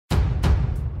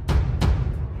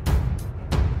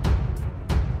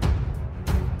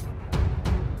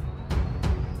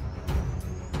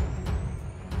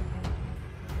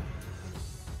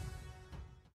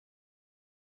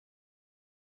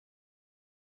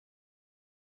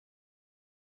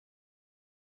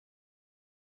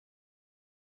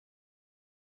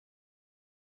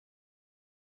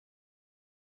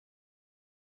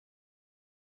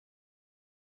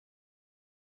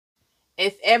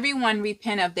If everyone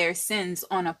repent of their sins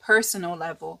on a personal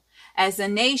level, as a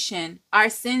nation, our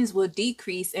sins will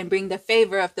decrease and bring the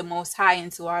favor of the Most High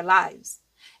into our lives.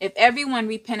 If everyone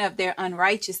repent of their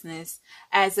unrighteousness,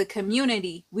 as a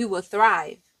community, we will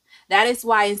thrive. That is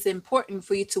why it's important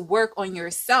for you to work on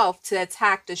yourself to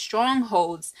attack the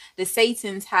strongholds the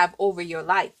Satans have over your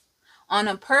life. On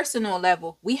a personal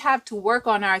level, we have to work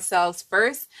on ourselves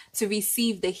first to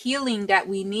receive the healing that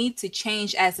we need to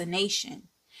change as a nation.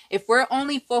 If we're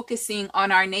only focusing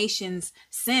on our nation's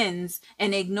sins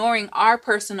and ignoring our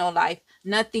personal life,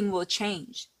 nothing will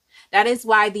change. That is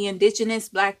why the indigenous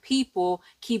Black people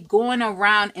keep going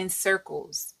around in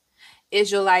circles.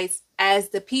 Israelites, as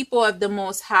the people of the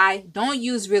Most High, don't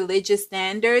use religious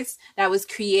standards that was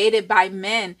created by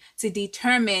men to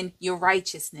determine your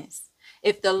righteousness.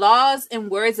 If the laws and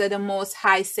words of the Most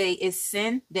High say it's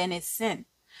sin, then it's sin.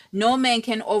 No man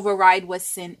can override what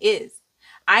sin is.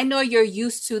 I know you're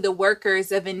used to the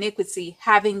workers of iniquity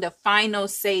having the final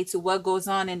say to what goes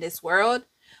on in this world.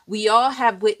 We all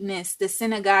have witnessed the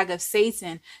synagogue of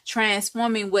Satan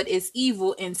transforming what is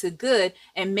evil into good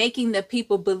and making the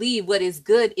people believe what is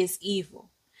good is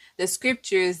evil. The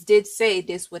scriptures did say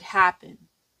this would happen.